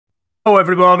Hello,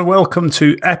 everyone. Welcome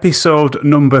to episode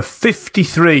number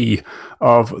 53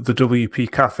 of the WP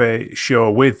Cafe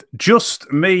show with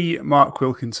just me, Mark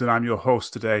Wilkinson. I'm your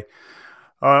host today.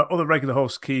 Other regular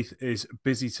host, Keith, is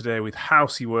busy today with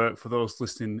housey work. For those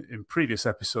listening in previous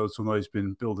episodes, will know he's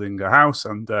been building a house,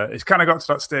 and it's kind of got to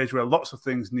that stage where lots of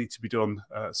things need to be done,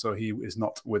 so he is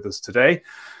not with us today.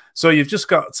 So you've just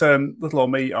got little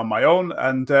old me on my own,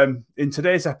 and in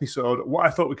today's episode, what I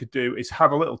thought we could do is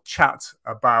have a little chat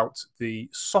about the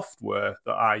software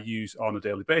that I use on a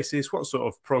daily basis. What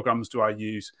sort of programs do I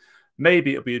use?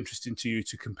 Maybe it'll be interesting to you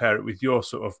to compare it with your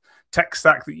sort of tech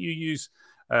stack that you use.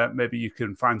 Maybe you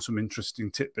can find some interesting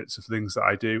tidbits of things that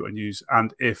I do and use.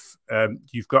 And if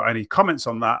you've got any comments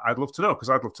on that, I'd love to know, because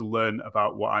I'd love to learn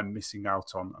about what I'm missing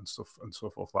out on and stuff and so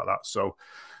forth like that. So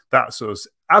that's us.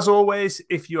 As always,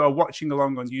 if you are watching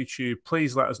along on YouTube,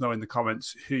 please let us know in the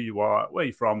comments who you are, where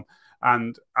you're from.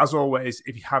 And as always,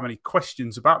 if you have any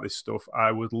questions about this stuff,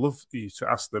 I would love you to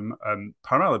ask them,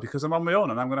 primarily because I'm on my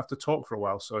own and I'm going to have to talk for a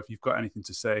while. So if you've got anything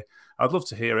to say, I'd love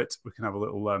to hear it. We can have a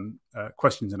little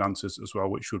questions and answers as well,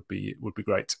 which would be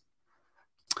great.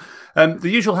 The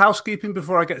usual housekeeping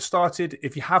before I get started.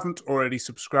 If you haven't already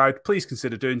subscribed, please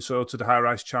consider doing so to the High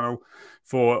Rise channel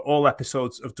for all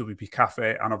episodes of WP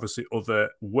Cafe and obviously other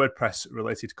WordPress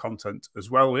related content as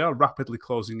well. We are rapidly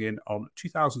closing in on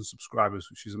 2,000 subscribers,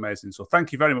 which is amazing. So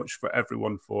thank you very much for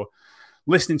everyone for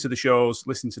listening to the shows,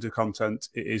 listening to the content.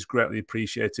 It is greatly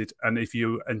appreciated. And if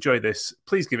you enjoy this,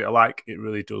 please give it a like. It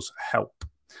really does help.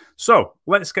 So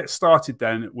let's get started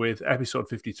then with episode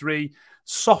 53,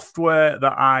 software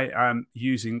that I am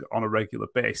using on a regular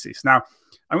basis. Now,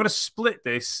 I'm going to split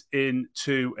this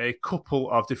into a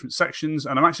couple of different sections,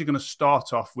 and I'm actually going to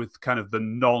start off with kind of the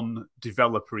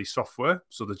non-developer-y software.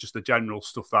 So there's just the general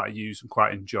stuff that I use and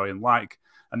quite enjoy and like.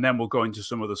 And then we'll go into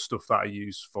some of the stuff that I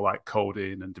use for like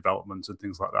coding and development and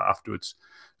things like that afterwards.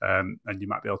 And you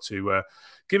might be able to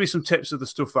give me some tips of the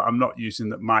stuff that I'm not using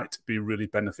that might be really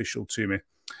beneficial to me.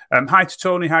 Hi to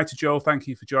Tony, hi to Joe. Thank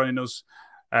you for joining us.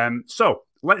 So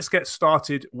let's get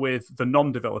started with the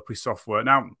non-developer software.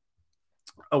 Now,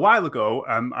 a while ago,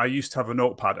 I used to have a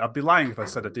notepad. I'd be lying if I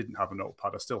said I didn't have a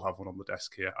notepad. I still have one on the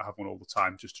desk here. I have one all the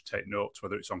time just to take notes,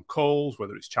 whether it's on calls,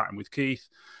 whether it's chatting with Keith,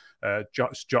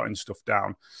 jotting stuff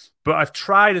down. But I've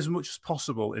tried as much as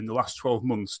possible in the last 12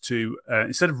 months to,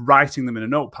 instead of writing them in a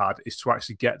notepad, is to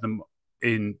actually get them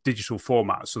in digital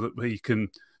format so that we can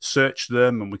search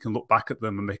them and we can look back at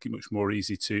them and make it much more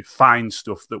easy to find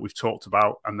stuff that we've talked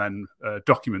about and then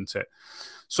document it.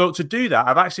 So to do that,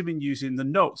 I've actually been using the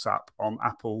Notes app on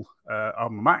Apple,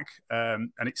 on my Mac,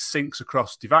 and it syncs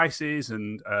across devices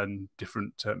and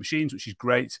different machines, which is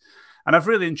great. And I've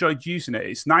really enjoyed using it.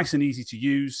 It's nice and easy to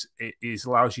use. It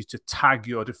allows you to tag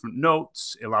your different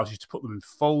notes. It allows you to put them in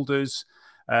folders.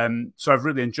 So I've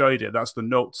really enjoyed it. That's the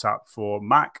Notes app for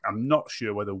Mac. I'm not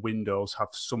sure whether Windows have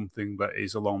something that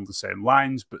is along the same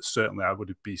lines, but certainly I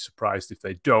would be surprised if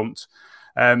they don't.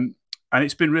 And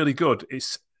it's been really good.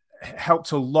 It's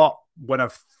helped a lot when I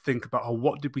think about, oh,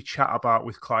 what did we chat about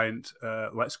with client?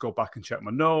 Let's go back and check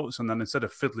my notes. And then instead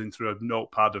of fiddling through a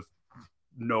notepad of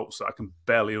notes that I can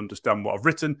barely understand what I've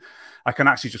written, I can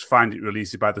actually just find it really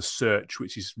easy by the search,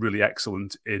 which is really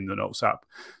excellent in the Notes app.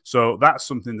 So that's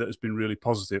something that has been really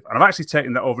positive. And I've actually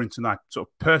taken that over into my sort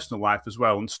of personal life as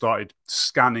well and started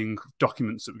scanning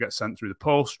documents that we get sent through the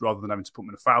post rather than having to put them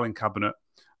in a filing cabinet.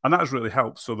 And that has really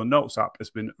helped. So the Notes app has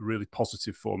been really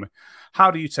positive for me. How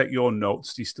do you take your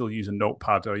notes? Do you still use a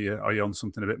notepad? Or are you on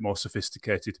something a bit more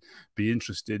sophisticated? Be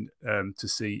interested to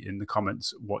see in the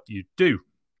comments what you do.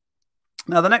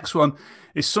 Now, the next one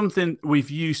is something we've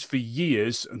used for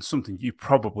years and something you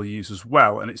probably use as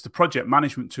well, and it's the project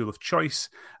management tool of choice,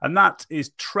 and that is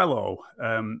Trello.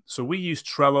 So we use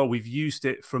Trello. We've used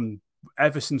it from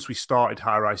ever since we started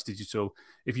High Rise Digital.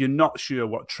 If you're not sure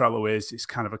what Trello is, it's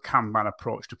kind of a Kanban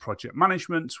approach to project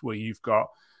management where you've got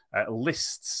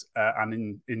lists,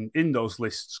 and in those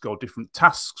lists go different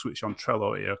tasks, which on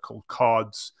Trello are called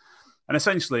cards. And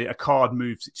essentially, a card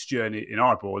moves its journey in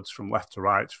our boards from left to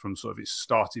right, from sort of its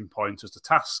starting point as a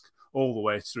task, all the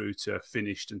way through to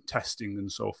finished and testing and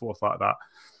so forth like that.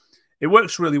 It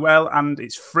works really well, and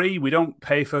it's free. We don't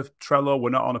pay for Trello. We're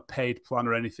not on a paid plan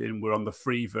or anything. We're on the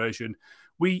free version.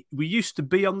 We used to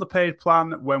be on the paid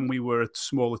plan when we were a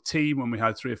smaller team, when we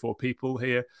had 3 or 4 people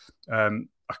here. I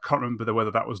can't remember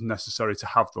whether that was necessary to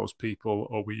have those people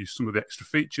or we used some of the extra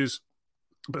features.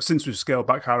 But since we've scaled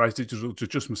back High Rise Digital to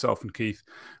just myself and Keith,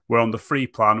 we're on the free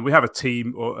plan. We have a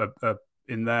team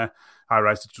in there, High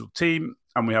Rise Digital team,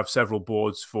 and we have several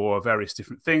boards for various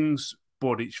different things.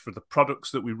 Board each for the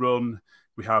products that we run,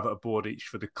 We have a board each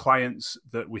for the clients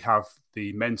that we have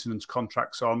the maintenance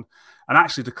contracts on. And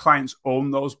actually, the clients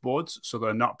own those boards, so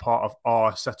they're not part of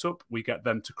our setup. We get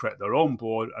them to create their own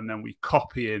board, and then we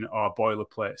copy in our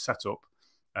boilerplate setup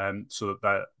so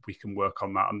that we can work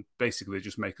on that. And basically,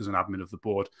 just make us an admin of the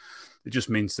board. It just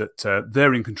means that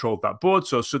they're in control of that board.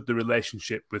 So should the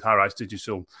relationship with Highrise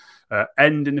Digital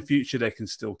end in the future, they can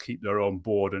still keep their own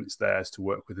board, and it's theirs to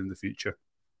work with in the future.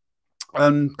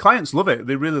 And clients love it.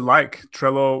 They really like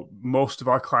Trello. Most of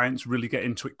our clients really get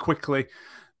into it quickly.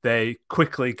 They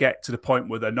quickly get to the point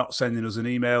where they're not sending us an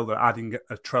email. They're adding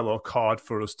a Trello card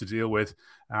for us to deal with.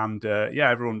 And yeah,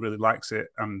 everyone really likes it,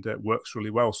 and it works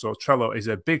really well. So Trello is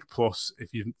a big plus.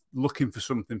 If you're looking for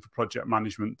something for project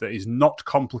management that is not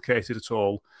complicated at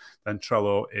all, then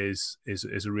Trello is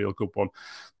a real good one.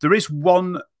 There is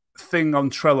one thing on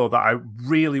Trello that I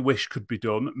really wish could be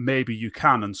done. Maybe you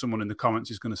can, and someone in the comments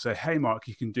is going to say, hey, Mark,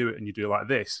 you can do it, and you do it like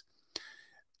this.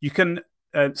 You can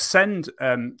send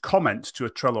comments to a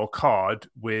Trello card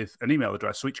with an email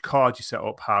address. So each card you set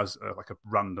up has like a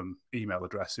random email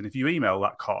address. And if you email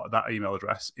that card, that email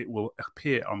address, it will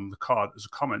appear on the card as a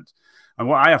comment. And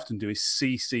what I often do is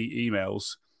CC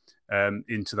emails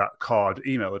into that card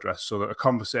email address, so that a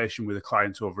conversation with a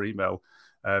client over email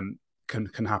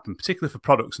can happen, particularly for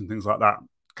products and things like that,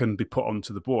 can be put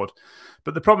onto the board.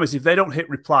 But the problem is, if they don't hit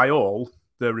reply all,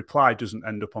 the reply doesn't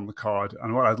end up on the card.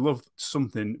 And what I'd love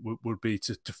something would be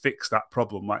to fix that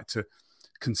problem, like to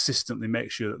consistently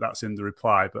make sure that that's in the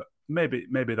reply. But maybe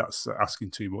that's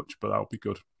asking too much, but that would be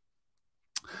good.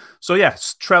 So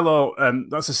yes, Trello,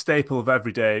 that's a staple of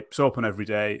every day. It's open every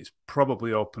day. It's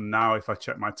probably open now. If I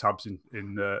check my tabs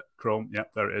in Chrome, yeah,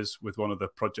 there it is with one of the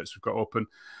projects we've got open.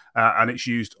 And it's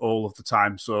used all of the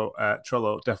time. So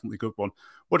Trello, definitely a good one.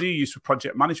 What do you use for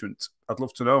project management? I'd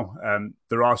love to know.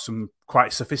 There are some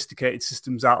quite sophisticated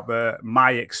systems out there.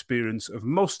 My experience of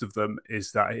most of them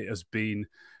is that it has been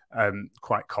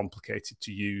quite complicated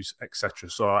to use, etc.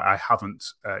 So I haven't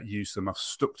used them. I've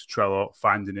stuck to Trello,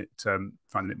 finding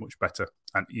it much better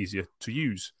and easier to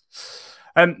use.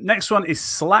 Next one is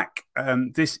Slack.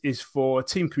 This is for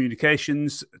team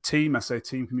communications. I say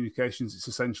team communications. It's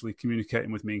essentially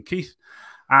communicating with me and Keith.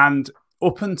 And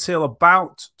up until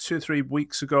about 2 or 3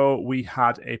 weeks ago, we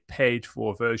had a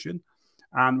paid-for version,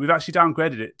 and we've actually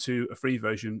downgraded it to a free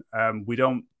version. We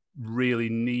don't really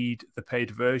need the paid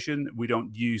version. We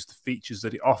don't use the features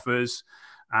that it offers,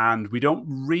 and we don't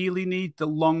really need the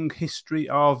long history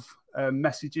of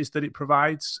messages that it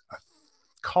provides. I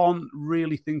can't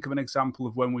really think of an example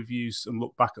of when we've used and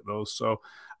looked back at those. So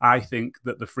I think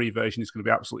that the free version is going to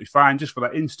be absolutely fine, just for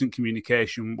that instant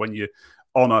communication when you're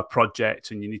on a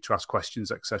project and you need to ask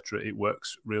questions, etc. It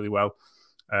works really well.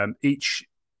 Each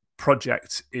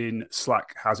project in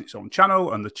Slack has its own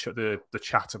channel, and the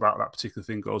chat about that particular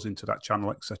thing goes into that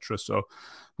channel, etc. So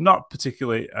not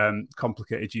particularly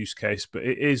complicated use case, but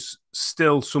it is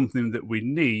still something that we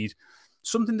need,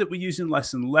 something that we're using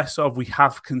less and less of. We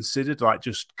have considered, like,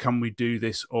 just can we do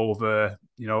this over,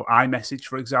 iMessage,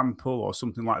 for example, or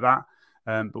something like that.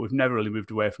 But we've never really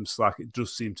moved away from Slack. It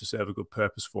does seem to serve a good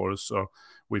purpose for us, so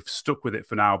we've stuck with it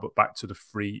for now, but back to the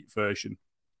free version.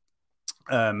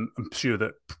 I'm sure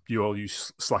that you all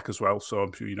use Slack as well, so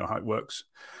I'm sure you know how it works.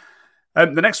 The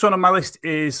next one on my list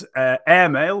is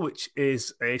Airmail, which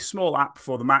is a small app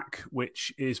for the Mac,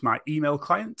 which is my email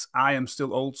client. I am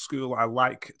still old school. I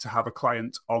like to have a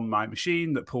client on my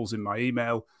machine that pulls in my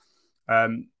email.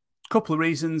 Couple of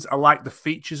reasons. I like the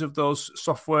features of those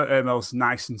software. Airmail is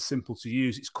nice and simple to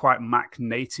use. It's quite Mac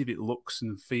native. It looks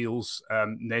and feels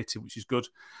native, which is good.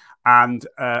 And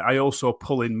I also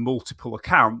pull in multiple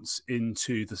accounts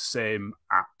into the same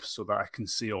app so that I can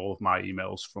see all of my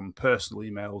emails, from personal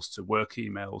emails to work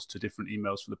emails to different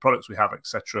emails for the products we have,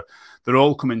 etc. They're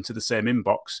all come into the same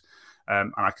inbox,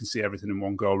 and I can see everything in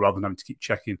one go rather than having to keep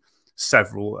checking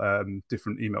several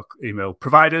different email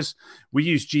providers. We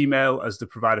use Gmail as the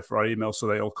provider for our email, so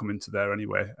they all come into there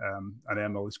anyway. And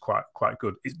Airmail is quite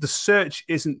good. The search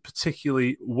isn't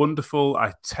particularly wonderful.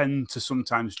 I tend to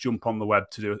sometimes jump on the web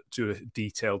to do a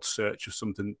detailed search of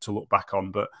something to look back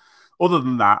on, but other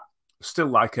than that, still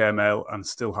like Airmail and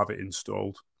still have it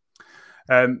installed.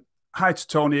 Hi to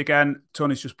Tony again.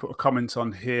 Tony's just put a comment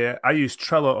on here. I use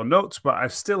Trello or Notes, but I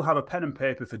still have a pen and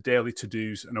paper for daily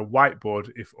to-dos and a whiteboard,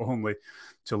 if only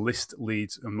to list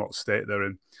leads and what state they're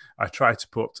in. I try to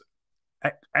put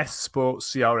Expo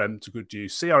CRM to good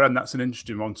use. CRM, that's an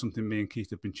interesting one, something me and Keith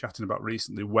have been chatting about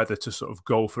recently, whether to sort of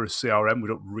go for a CRM. We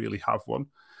don't really have one.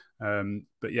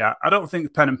 But yeah, I don't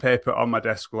think pen and paper on my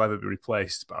desk will ever be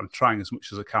replaced, but I'm trying as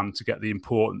much as I can to get the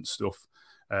important stuff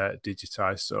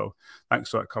digitized. So thanks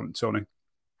for that comment, Tony.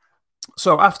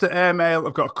 So after Airmail,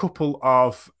 I've got a couple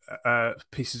of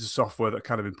pieces of software that are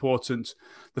kind of important.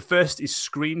 The first is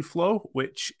ScreenFlow,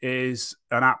 which is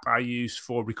an app I use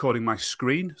for recording my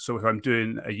screen. So if I'm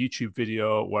doing a YouTube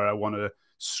video where I want to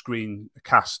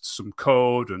screencast some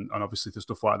code and obviously the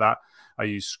stuff like that, I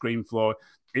use ScreenFlow.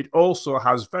 It also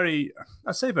has I'd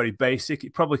say very basic.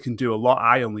 It probably can do a lot.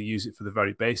 I only use it for the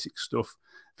very basic stuff,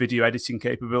 video editing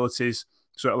capabilities.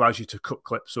 So it allows you to cut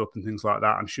clips up and things like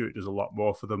that. I'm sure it does a lot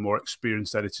more for the more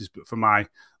experienced editors, but for my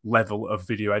level of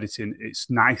video editing, it's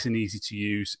nice and easy to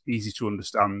use, easy to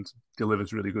understand,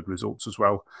 delivers really good results as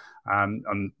well.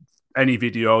 And any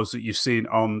videos that you've seen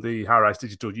on the High Rise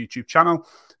Digital YouTube channel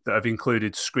that have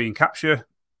included screen capture,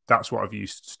 that's what I've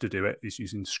used to do it, is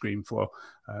using ScreenFlow.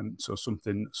 So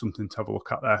something to have a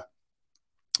look at there.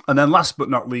 And then last but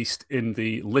not least in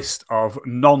the list of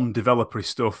non-developer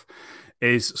stuff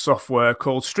is software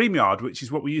called StreamYard, which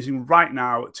is what we're using right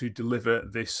now to deliver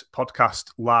this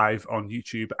podcast live on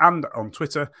YouTube and on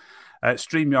Twitter.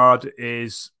 StreamYard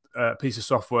is a piece of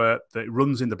software that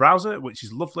runs in the browser, which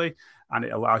is lovely, and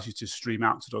it allows you to stream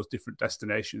out to those different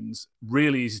destinations.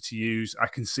 Really easy to use. I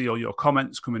can see all your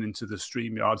comments coming into the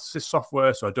StreamYard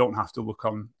software, so I don't have to look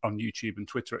on YouTube and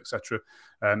Twitter, etc.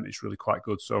 It's really quite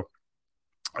good. So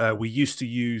we used to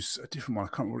use a different one. I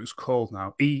can't remember what it's called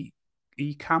now.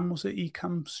 Ecamm, was it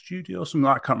Ecamm Studio? Something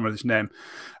like that. I can't remember its name.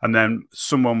 And then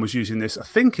someone was using this. I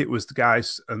think it was the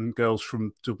guys and girls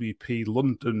from WP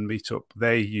London Meetup.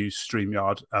 They used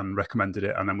StreamYard and recommended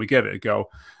it. And then we gave it a go.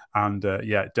 And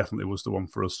yeah, it definitely was the one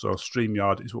for us. So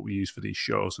StreamYard is what we use for these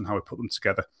shows and how we put them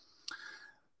together.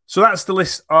 So that's the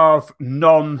list of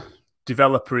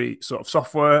non-developer sort of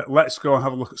software. Let's go and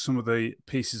have a look at some of the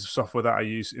pieces of software that I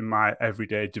use in my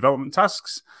everyday development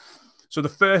tasks. So the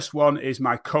first one is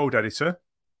my code editor,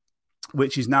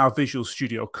 which is now Visual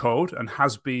Studio Code and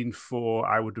has been for,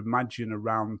 I would imagine,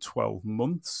 around 12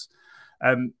 months.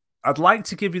 I'd like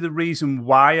to give you the reason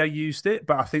why I used it,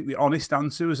 but I think the honest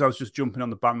answer is I was just jumping on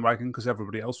the bandwagon because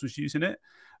everybody else was using it.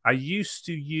 I used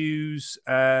to use,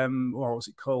 what was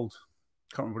it called?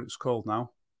 I can't remember what it was called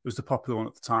now. It was the popular one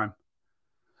at the time.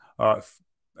 It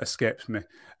escapes me.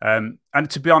 And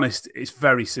to be honest, it's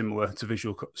very similar to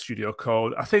Visual Studio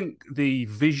Code. I think the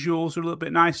visuals are a little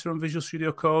bit nicer on Visual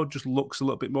Studio Code, just looks a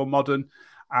little bit more modern.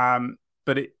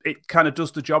 But it kind of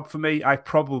does the job for me. I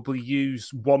probably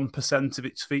use 1% of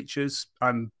its features.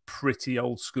 I'm pretty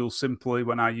old school simply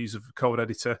when I use a code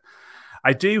editor.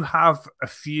 I do have a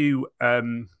few,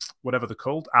 whatever they're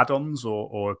called, add-ons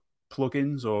or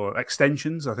plugins or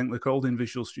extensions, I think they're called in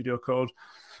Visual Studio Code.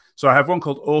 So I have one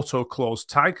called Auto Close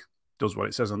Tag, does what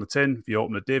it says on the tin. If you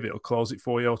open a div, it'll close it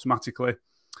for you automatically.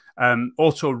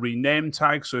 Auto Rename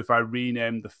Tag, so if I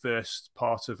rename the first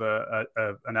part of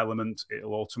an element,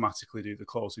 it'll automatically do the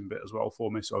closing bit as well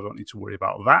for me, so I don't need to worry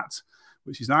about that,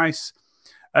 which is nice.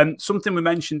 And something we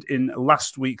mentioned in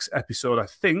last week's episode, I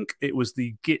think it was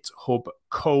the GitHub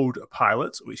Code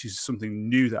Pilot, which is something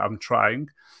new that I'm trying.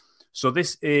 So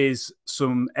this is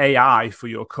some AI for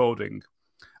your coding.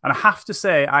 And I have to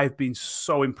say, I've been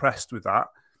so impressed with that.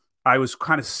 I was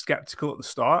kind of skeptical at the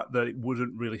start that it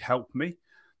wouldn't really help me,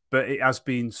 but it has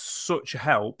been such a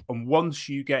help. And once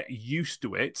you get used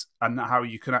to it and how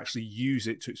you can actually use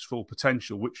it to its full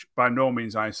potential, which by no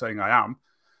means I'm saying I am,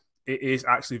 it is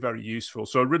actually very useful.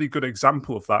 So a really good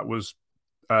example of that was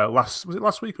was it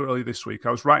last week or early this week? I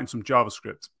was writing some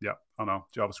JavaScript. Yeah, I know,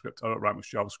 JavaScript. I don't write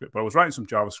much JavaScript, but I was writing some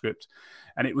JavaScript,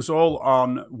 and it was all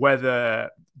on whether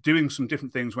doing some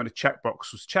different things when a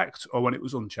checkbox was checked or when it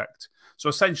was unchecked. So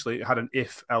essentially, it had an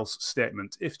if-else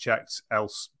statement. If checked,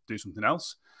 else do something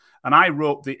else. And I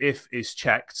wrote the if is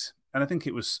checked, and I think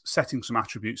it was setting some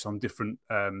attributes on different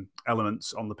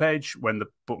elements on the page when the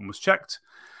button was checked.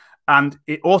 And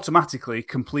it automatically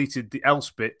completed the else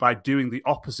bit by doing the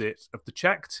opposite of the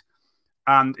checked.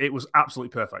 And it was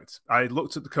absolutely perfect. I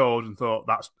looked at the code and thought,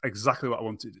 that's exactly what I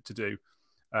wanted it to do.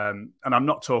 And I'm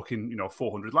not talking,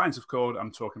 400 lines of code.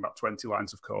 I'm talking about 20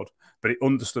 lines of code. But it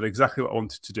understood exactly what I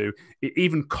wanted to do. It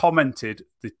even commented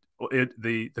the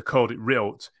code it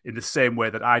wrote in the same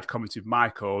way that I'd commented my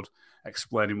code,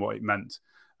 explaining what it meant.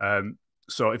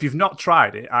 So if you've not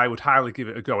tried it, I would highly give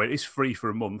it a go. It is free for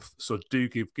a month, so do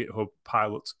give GitHub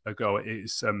Pilot a go. It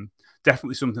is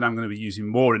definitely something I'm going to be using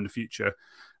more in the future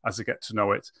as I get to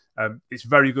know it. It's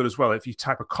very good as well. If you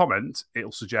type a comment,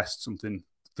 it'll suggest something,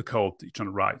 the code that you're trying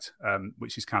to write,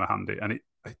 which is kind of handy. And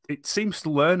it seems to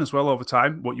learn as well over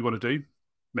time what you want to do.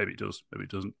 Maybe it does, maybe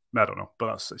it doesn't. I don't know,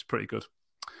 but it's pretty good.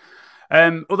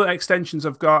 Other extensions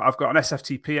I've got an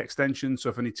SFTP extension. So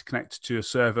if I need to connect to a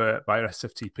server via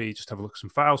SFTP, just have a look at some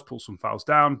files, pull some files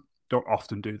down. Don't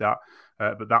often do that,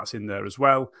 but that's in there as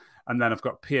well. and then I've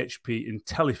got PHP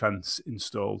IntelliFence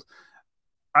installed.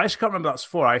 I actually can't remember what that's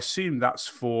for. I assume that's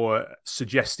for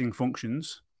suggesting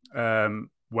functions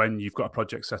when you've got a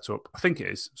project set up. I think it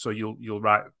is. So you'll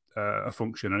write a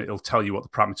function and it'll tell you what the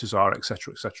parameters are,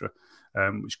 etc.,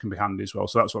 which can be handy as well.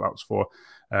 So that's what that was for,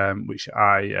 which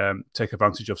I take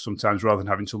advantage of sometimes rather than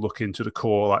having to look into the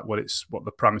core, like what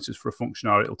the parameters for a function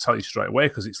are. It'll tell you straight away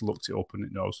because it's looked it up and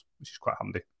it knows, which is quite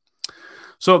handy.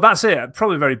 So that's it.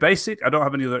 Probably very basic. I don't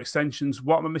have any other extensions.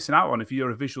 What am I missing out on? If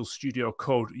you're a Visual Studio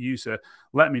Code user,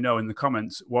 let me know in the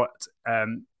comments what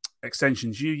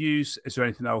extensions you use. Is there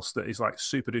anything else that is like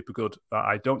super duper good that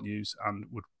I don't use and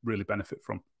would really benefit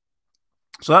from?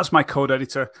 So that's my code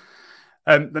editor.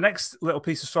 The next little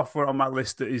piece of software on my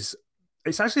list it's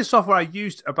actually a software I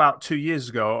used about 2 years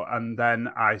ago, and then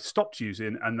I stopped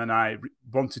using, and then I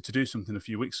wanted to do something a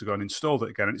few weeks ago and installed it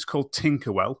again. And it's called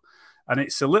Tinkerwell. And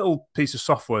it's a little piece of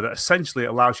software that essentially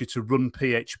allows you to run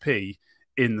PHP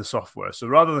in the software. So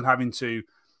rather than having to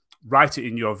write it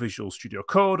in your Visual Studio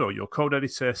Code or your code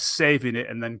editor, saving it,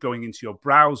 and then going into your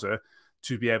browser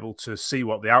to be able to see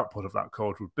what the output of that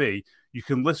code would be, you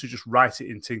can literally just write it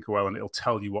in Tinkerwell and it'll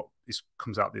tell you what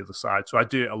comes out the other side. So I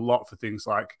do it a lot for things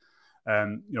like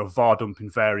var dumping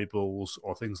variables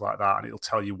or things like that, and it'll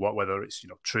tell you whether it's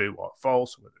true or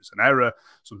false, or whether it's an error,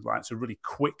 something like that. It's a really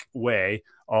quick way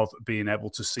of being able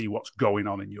to see what's going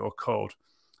on in your code.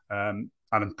 And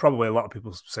probably a lot of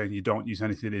people saying you don't use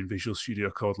anything in Visual Studio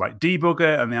Code like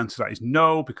debugger, and the answer to that is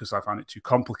no, because I find it too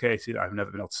complicated. I've never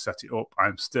been able to set it up.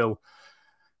 I'm still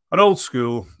an old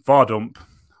school var dump.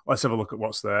 Let's have a look at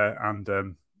what's there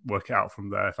and work it out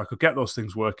from there. If I could get those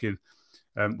things working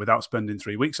without spending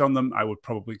 3 weeks on them, I would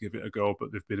probably give it a go,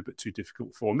 but they've been a bit too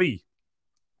difficult for me.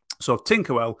 So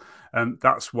Tinkerwell,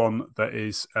 that's one that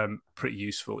is pretty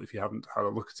useful if you haven't had a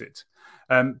look at it.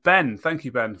 Ben, thank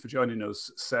you, Ben, for joining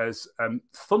us, says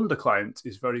Thunder Client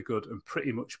is very good and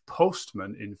pretty much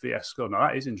Postman in VS Code. Now,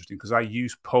 that is interesting because I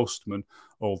use Postman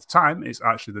all the time. It's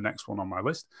actually the next one on my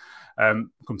list. I'll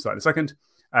come to that in a second.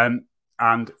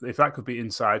 And if that could be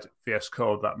inside VS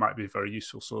Code, that might be very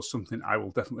useful. So something I will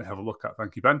definitely have a look at.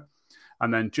 Thank you, Ben.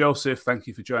 And then Joseph, thank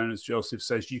you for joining us. Joseph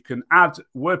says you can add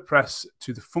WordPress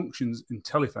to the functions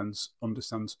IntelliFence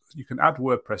understands. You can add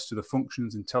WordPress to the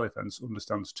functions IntelliFence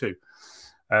understands too.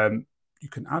 You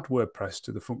can add WordPress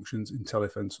to the functions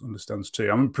IntelliFence understands too.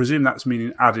 I'm presuming that's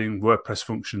meaning adding WordPress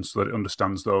functions so that it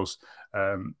understands those,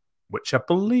 which I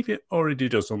believe it already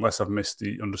does, unless I've missed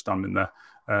the understanding there.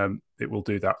 It will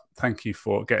do that. Thank you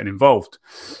for getting involved.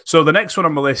 So the next one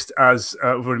on my list, as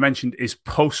we've already mentioned, is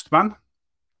Postman.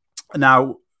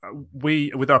 Now,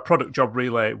 with our product job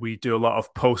relay, we do a lot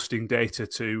of posting data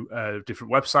to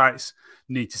different websites,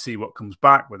 need to see what comes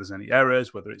back, whether there's any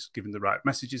errors, whether it's giving the right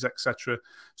messages, etc.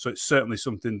 So it's certainly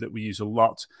something that we use a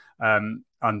lot. And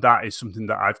that is something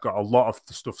that I've got a lot of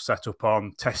the stuff set up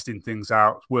on, testing things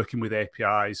out, working with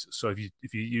APIs. So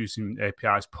if you're using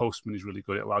APIs, Postman is really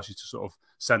good. It allows you to sort of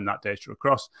send that data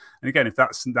across. And again, if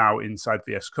that's now inside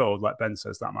VS Code, like Ben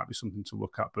says, that might be something to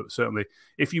look at. But certainly,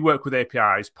 if you work with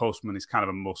APIs, Postman is kind of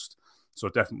a must. So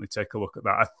definitely take a look at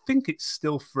that. I think it's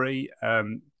still free.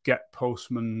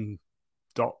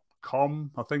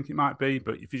 Getpostman.com, I think it might be.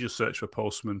 But if you just search for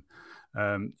Postman,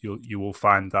 you will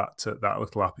find that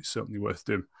little app. It's certainly worth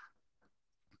doing.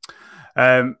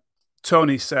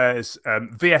 Tony says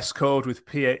VS Code with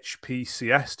PHP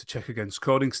CS to check against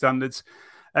coding standards.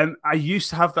 I used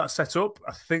to have that set up.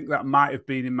 I think that might have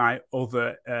been in my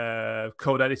other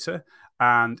code editor,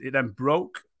 and it then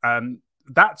broke.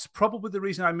 That's probably the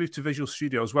reason I moved to Visual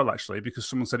Studio as well, actually, because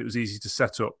someone said it was easy to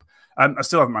set up. I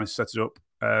still haven't managed to set it up.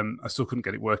 I still couldn't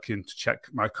get it working to check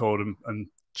my code and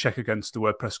check against the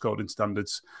WordPress coding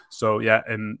standards. So yeah,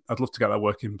 I'd love to get that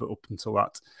working, but up until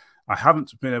that, I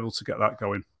haven't been able to get that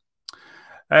going.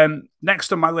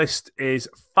 Next on my list is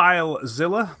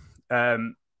FileZilla,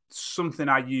 something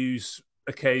I use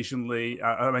occasionally.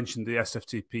 I mentioned the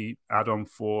SFTP add-on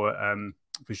for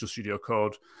Visual Studio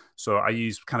Code. So I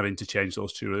use kind of interchange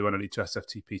those two really when I need to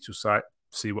SFTP to a site,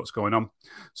 see what's going on.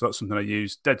 So that's something I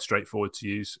use, dead straightforward to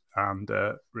use and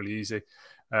really easy.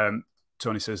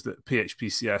 Tony says that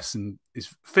PHP CS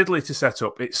is fiddly to set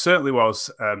up. It certainly was,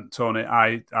 Tony.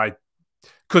 I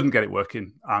couldn't get it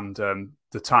working, and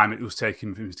the time it was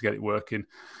taking for me to get it working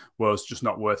was just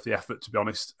not worth the effort, to be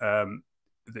honest.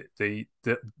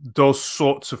 Those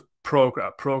sorts of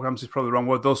programs is probably the wrong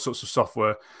word. Those sorts of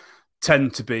software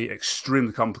tend to be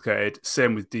extremely complicated.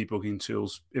 Same with debugging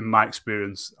tools, in my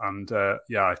experience. And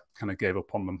yeah, I kind of gave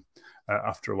up on them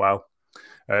after a while.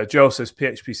 Joe says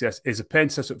PHP CS is a pain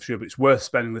to set up for sure, but it's worth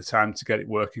spending the time to get it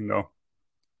working, though.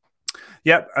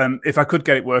 Yeah, if I could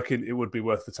get it working, it would be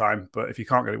worth the time. But if you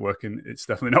can't get it working, it's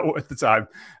definitely not worth the time.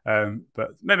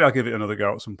 But maybe I'll give it another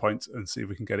go at some point and see if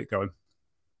we can get it going.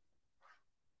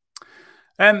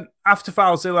 After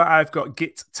FileZilla, I've got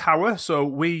Git Tower. So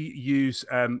we use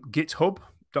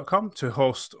github.com to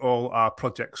host all our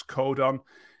projects code on.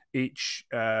 Each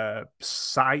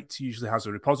site usually has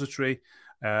a repository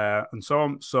and so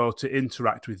on. So to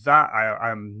interact with that, I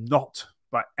am not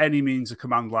by any means a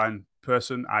command line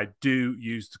person. I do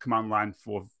use the command line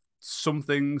for some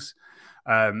things,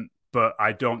 but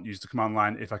I don't use the command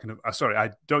line if I can.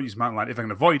 I don't use command line if I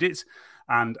can avoid it,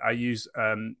 and I use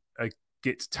a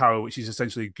Git Tower, which is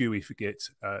essentially a GUI for Git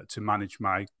to manage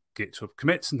my GitHub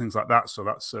commits and things like that. So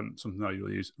that's something I will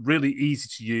use. Really easy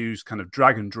to use, kind of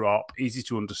drag and drop, easy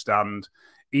to understand,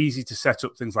 easy to set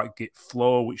up things like Git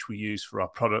Flow, which we use for our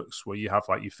products, where you have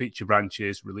like your feature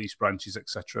branches, release branches,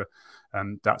 etc.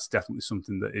 And that's definitely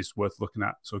something that is worth looking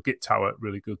at. So Git Tower,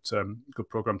 really good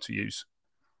program to use.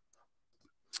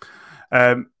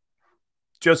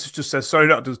 Joseph just says, sorry,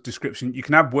 not the description. You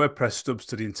can add WordPress stubs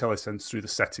to the IntelliSense through the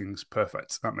settings.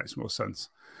 Perfect. That makes more sense.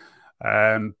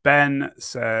 Ben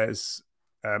says,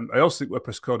 I also think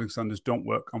WordPress coding standards don't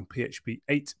work on PHP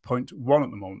 8.1 at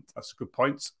the moment. That's a good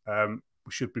point.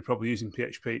 We should be probably using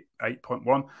PHP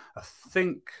 8.1. I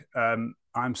think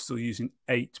I'm still using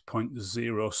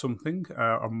 8.0 something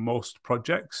on most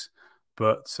projects,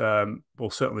 but we'll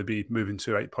certainly be moving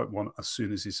to 8.1 as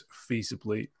soon as is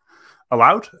feasibly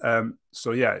allowed.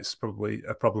 So yeah, it's probably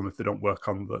a problem if they don't work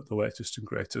on the latest and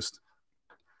greatest.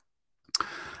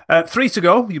 3 to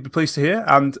go, you'll be pleased to hear.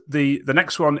 And the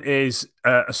next one is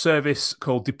a service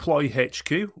called Deploy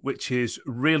HQ, which is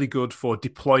really good for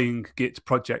deploying Git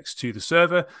projects to the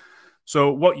server.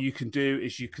 So what you can do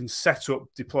is you can set up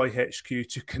Deploy HQ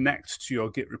to connect to your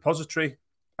Git repository.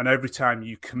 And every time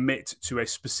you commit to a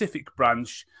specific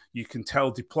branch, you can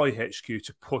tell Deploy HQ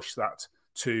to push that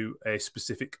to a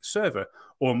specific server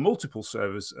or multiple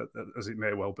servers, as it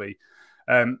may well be.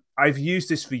 I've used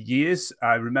this for years.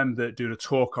 I remember doing a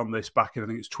talk on this back in, I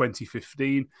think it's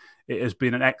 2015. It has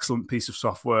been an excellent piece of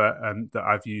software that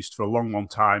I've used for a long, long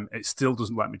time. It still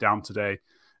doesn't let me down today.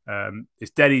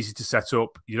 It's dead easy to set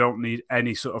up. You don't need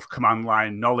any sort of command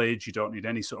line knowledge. You don't need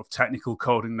any sort of technical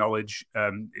coding knowledge.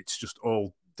 It's just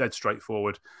all dead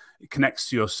straightforward. It connects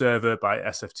to your server by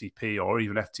SFTP or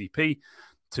even FTP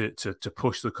to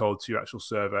push the code to your actual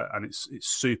server, and it's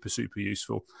super, super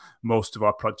useful. Most of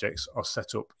our projects are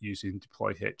set up using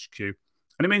Deploy HQ. And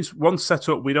it means once set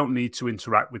up, we don't need to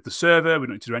interact with the server. We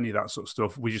don't need to do any of that sort of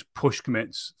stuff. We just push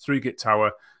commits through Git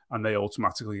Tower, and they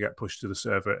automatically get pushed to the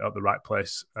server at the right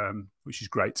place, which is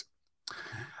great.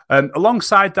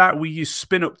 Alongside that, we use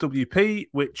SpinUp WP,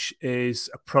 which is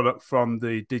a product from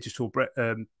the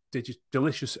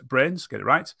Delicious Brains, get it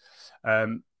right.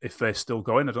 If they're still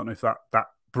going, I don't know if that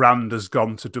brand has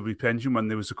gone to WP Engine when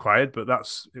they was acquired, but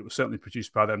it was certainly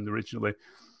produced by them originally.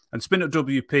 And SpinUp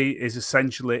WP is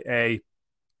essentially a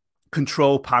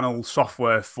control panel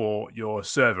software for your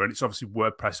server, and it's obviously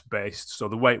WordPress based. So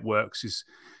the way it works is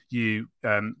you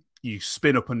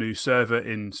spin up a new server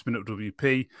in SpinUp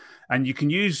WP, and you can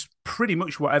use pretty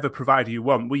much whatever provider you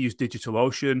want. We use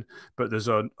DigitalOcean, but there's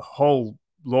a whole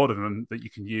load of them that you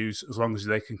can use as long as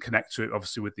they can connect to it,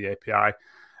 obviously with the API.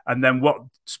 And then what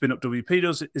SpinUp WP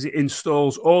does is it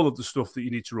installs all of the stuff that you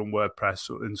need to run WordPress.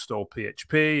 So it'll install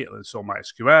PHP, it'll install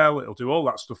MySQL, it'll do all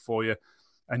that stuff for you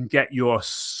and get your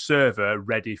server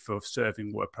ready for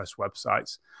serving WordPress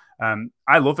websites.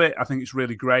 I love it. I think it's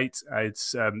really great.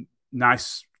 It's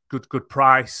nice, good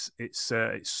price. It's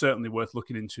certainly worth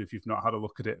looking into if you've not had a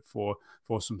look at it for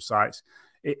some sites.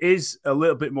 It is a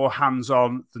little bit more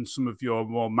hands-on than some of your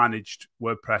more managed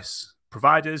WordPress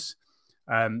providers.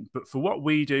 But for what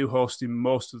we do, hosting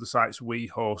most of the sites we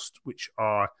host, which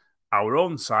are our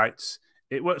own sites,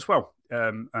 it works well.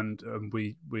 And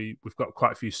we've got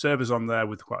quite a few servers on there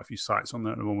with quite a few sites on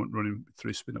there at the moment running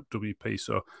through SpinUp WP.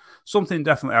 So something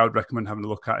definitely I would recommend having a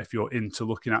look at if you're into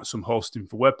looking at some hosting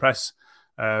for WordPress,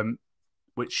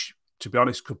 which, to be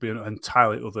honest, could be an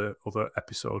entirely other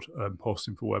episode,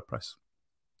 hosting for WordPress.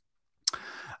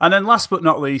 And then last but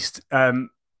not least,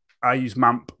 I use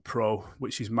MAMP Pro,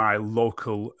 which is my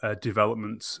local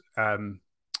development,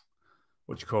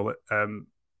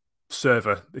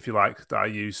 server, if you like, that I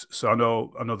use. So I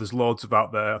know there's loads of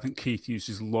out there. I think Keith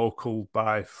uses Local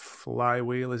by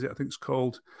Flywheel, is it? I think it's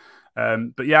called.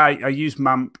 But yeah, I use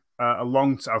MAMP a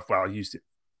long time. Well, I used it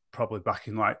probably back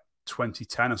in like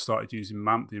 2010. I started using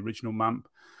MAMP, the original MAMP.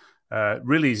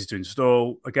 Really easy to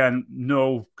install. Again,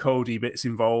 no codey bits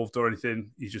involved or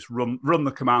anything. You just run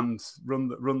the command,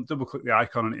 double click the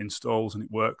icon, and it installs and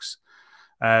it works.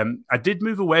 I did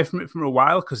move away from it for a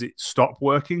while because it stopped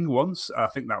working once. I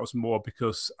think that was more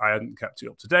because I hadn't kept it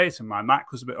up to date and my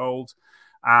Mac was a bit old.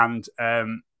 And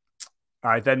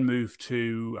I then moved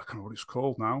to, I can't remember what it's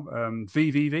called now.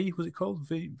 VVV, was it called?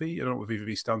 I don't know what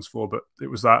VVV stands for, but it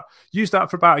was that. Used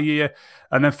that for about a year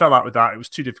and then fell out with that. It was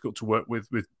too difficult to work with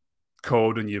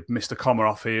code, and you missed a comma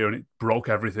off here and it broke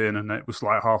everything, and it was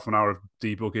like half an hour of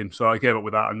debugging. So I gave up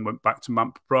with that and went back to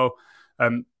MAMP Pro.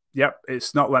 Yep,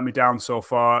 it's not let me down so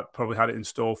far. Probably had it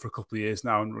installed for a couple of years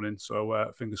now and running.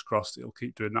 So fingers crossed it'll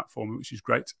keep doing that for me, which is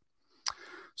great.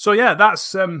 So yeah,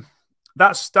 that's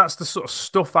the sort of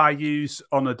stuff I use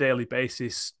on a daily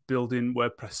basis, building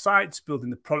WordPress sites,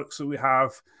 building the products that we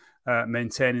have,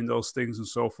 maintaining those things and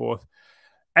so forth.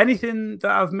 Anything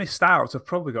that I've missed out, I've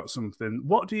probably got something.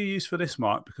 What do you use for this,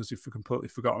 Mark? Because if you've completely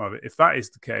forgotten of it, if that is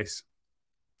the case,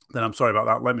 then I'm sorry about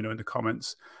that. Let me know in the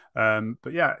comments.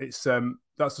 But yeah, it's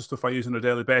that's the stuff I use on a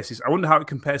daily basis. I wonder how it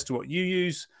compares to what you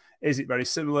use. Is it very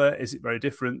similar? Is it very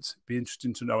different? Be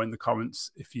interesting to know in the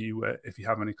comments. If you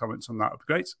have any comments on that, would be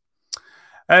great.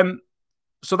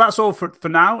 So that's all for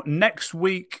now. Next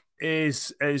week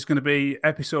is going to be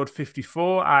episode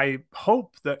 54. I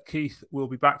hope that Keith will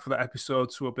be back for that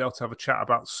episode, so we'll be able to have a chat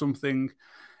about something.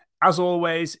 As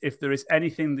always, if there is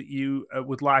anything that you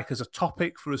would like as a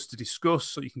topic for us to discuss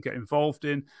so you can get involved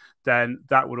in, then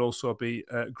that would also be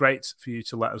great for you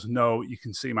to let us know. You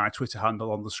can see my Twitter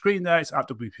handle on the screen there. It's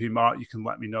 @WPMark. You can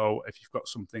let me know if you've got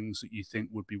some things that you think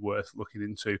would be worth looking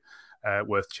into,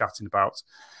 worth chatting about.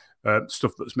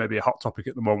 Stuff that's maybe a hot topic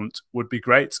at the moment would be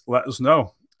great. Let us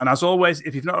know. And as always,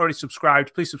 if you've not already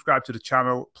subscribed, please subscribe to the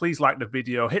channel. Please like the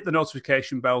video, hit the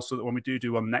notification bell so that when we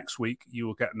do one next week, you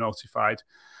will get notified.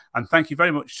 And thank you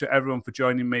very much to everyone for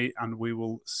joining me, and we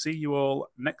will see you all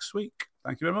next week.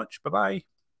 Thank you very much.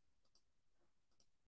 Bye-bye.